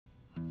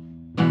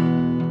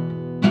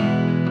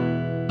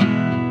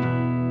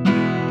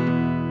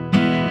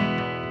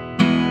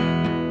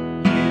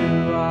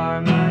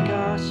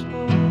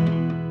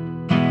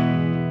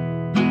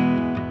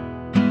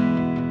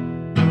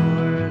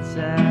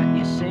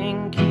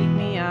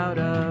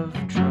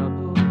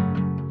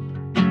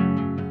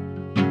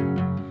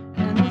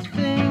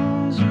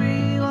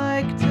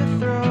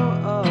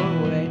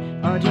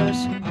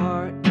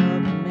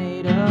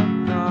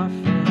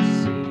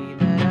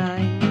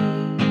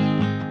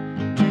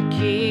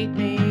keep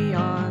me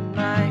on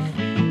my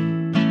feet.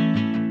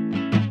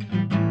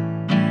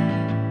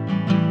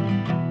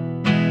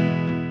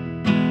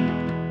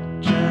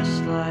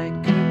 Just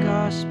like a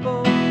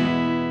gospel,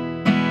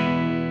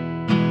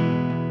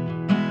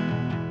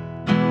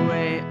 the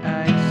way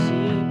I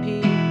see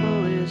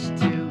people is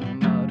too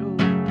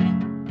muddled,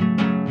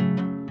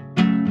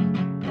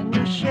 and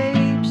the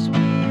shapes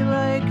we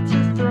like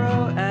to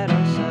throw at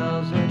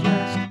ourselves are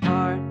just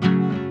part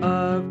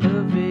of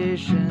the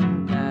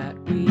vision that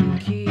we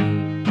keep.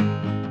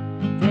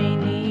 They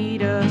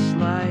need us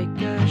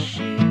like a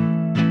sheep.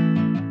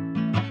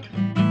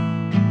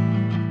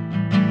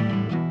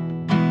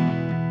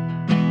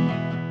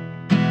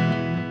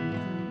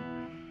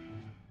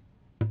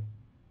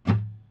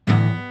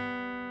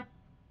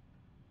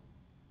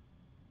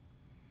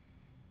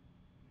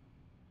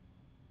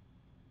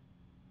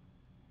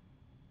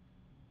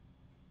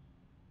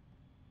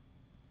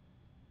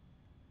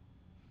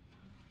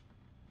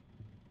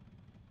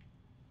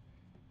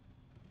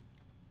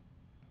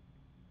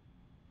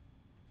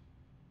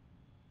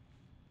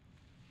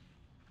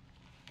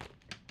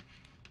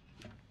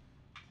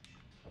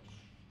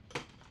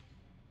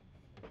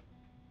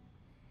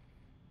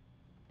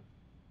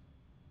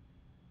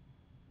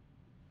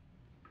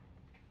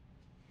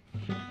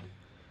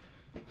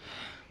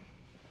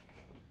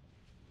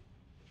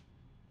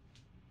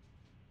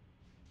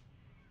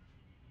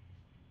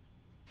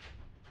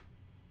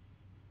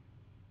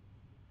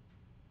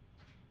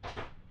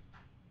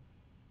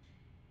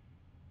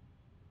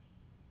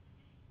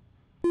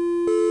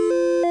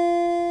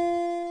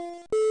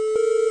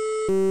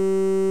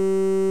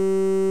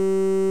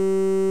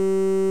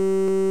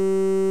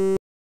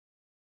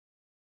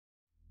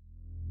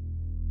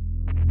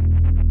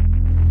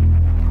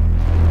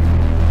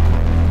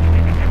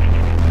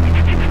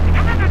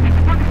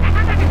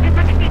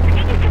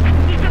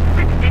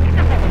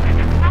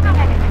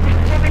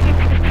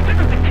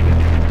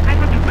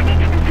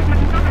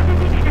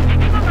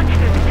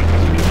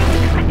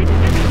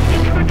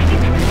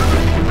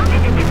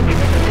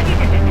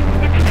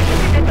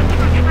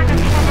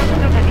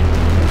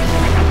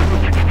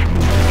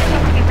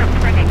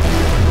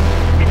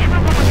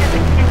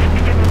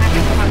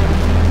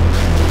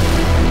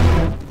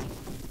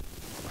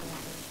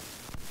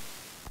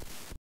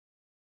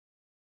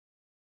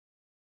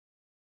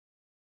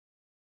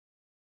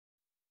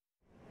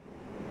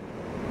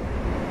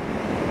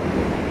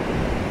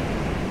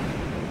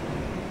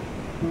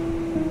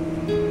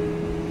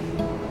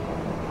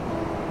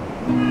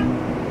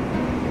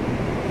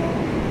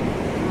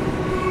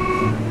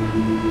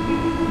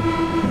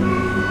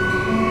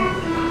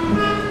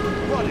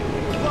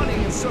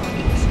 Running in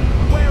circles.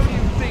 Where do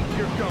you think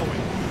you're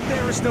going?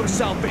 There is no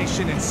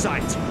salvation in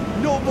sight.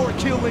 No more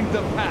killing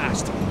the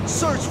past.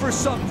 Search for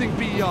something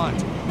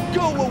beyond.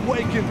 Go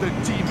awaken the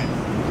demon.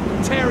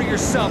 Tear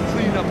yourself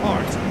clean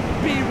apart.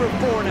 Be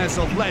reborn as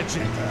a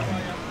legend.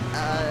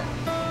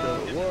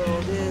 The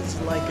world is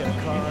like a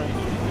car,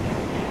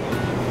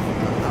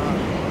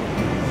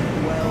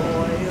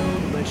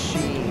 well-oiled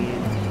machine.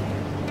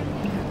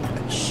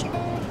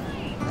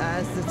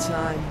 As the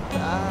time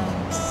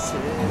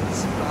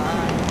passes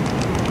by.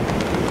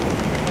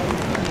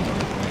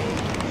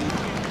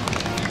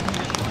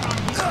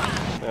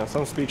 Yeah,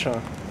 some speech, huh?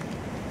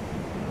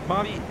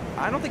 Bobby,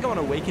 I don't think I want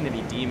to awaken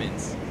any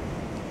demons.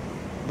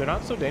 They're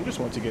not so dangerous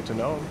once you get to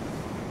know them.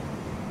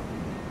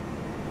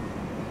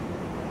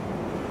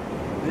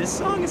 This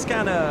song is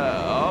kind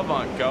of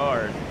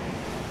avant-garde.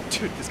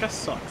 Dude, this guy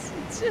sucks.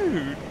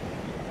 Dude,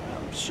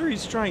 I'm sure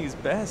he's trying his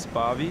best,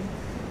 Bobby.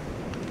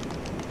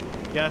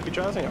 Yeah, if he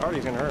tries anything hard,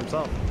 he's gonna hurt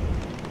himself.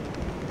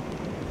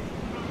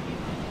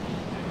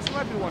 So you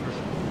might be wondering,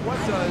 what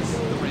does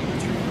the ring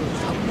between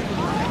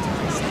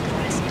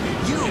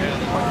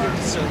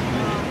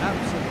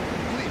Absolutely.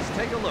 Please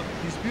take a look.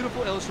 These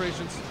beautiful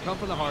illustrations come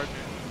from the heart,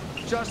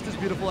 just as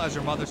beautiful as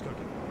your mother's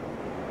cooking.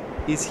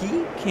 Is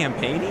he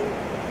campaigning?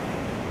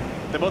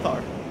 They both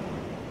are.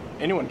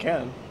 Anyone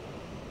can.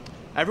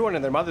 Everyone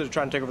and their mothers are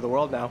trying to take over the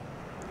world now.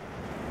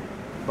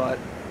 But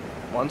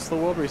once the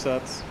world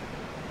resets,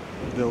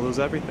 they'll lose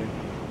everything.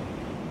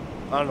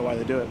 I don't know why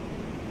they do it.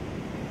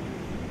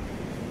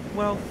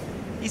 Well,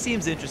 he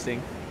seems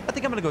interesting. I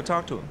think I'm gonna go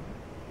talk to him.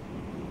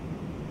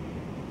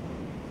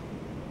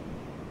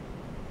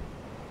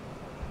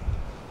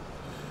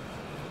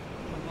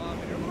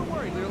 You're a little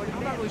worried. You're like,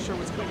 I'm not really sure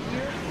what's going on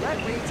here. Let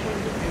me tell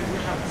you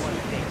your house.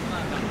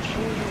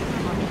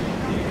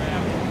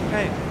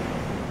 Hey.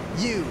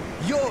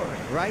 You're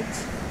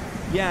right?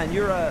 Yeah, and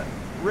you're,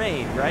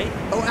 Rain, right?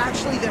 Oh,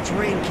 actually, that's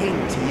Rain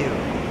King to you.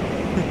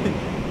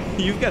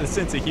 You've got a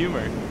sense of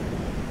humor.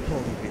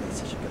 Holy me, that's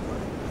such a good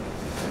line.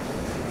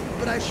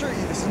 But I assure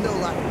you, this is no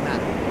laughing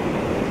matter.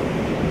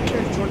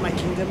 Care to join my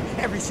kingdom?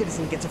 Every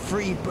citizen gets a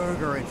free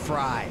burger and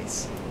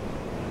fries.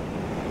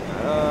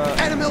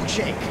 And a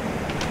milkshake!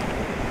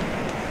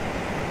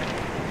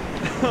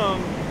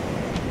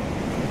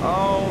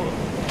 I'll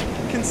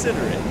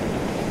consider it.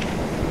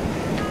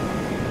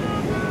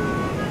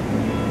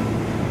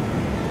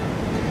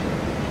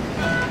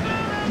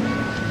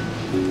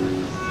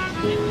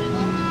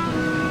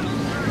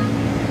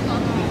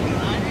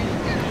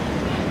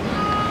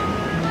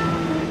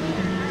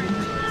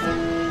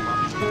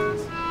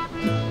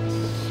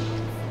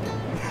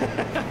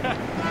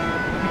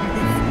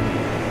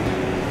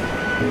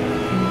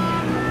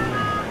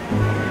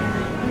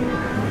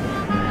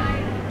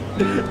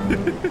 We need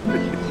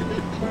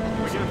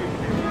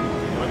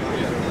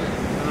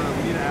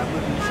to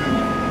ad-lib in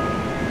second.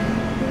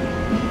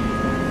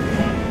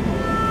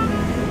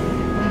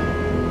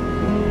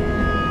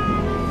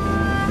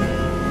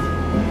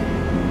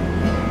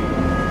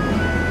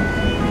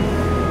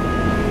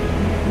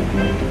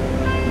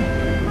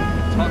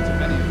 Talk to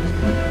many of these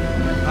people.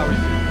 How are you?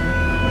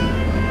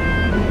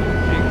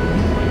 King,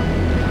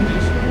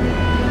 Foundation.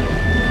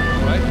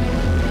 Right?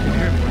 Can you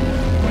hear me?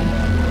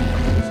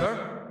 Sir?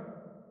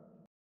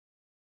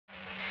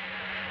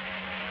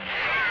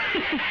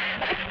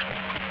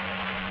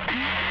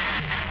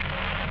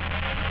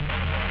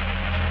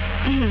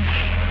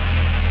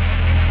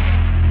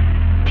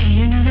 Do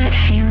you know that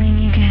feeling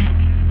you get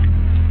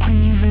when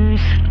you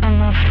lose a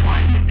loved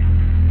one?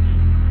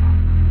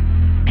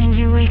 And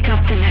you wake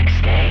up the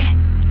next day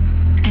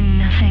and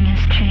nothing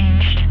has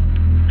changed.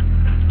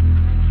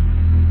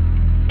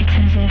 It's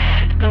as if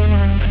the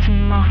world is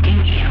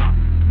mocking you.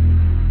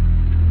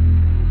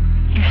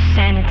 Your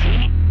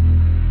sanity.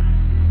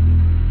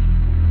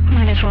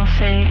 Might as well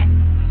say,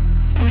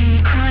 what are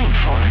you crying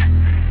for?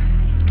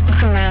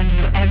 Look around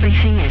you,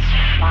 everything is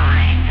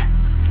fine.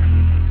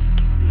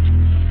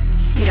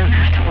 You don't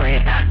have to worry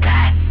about that.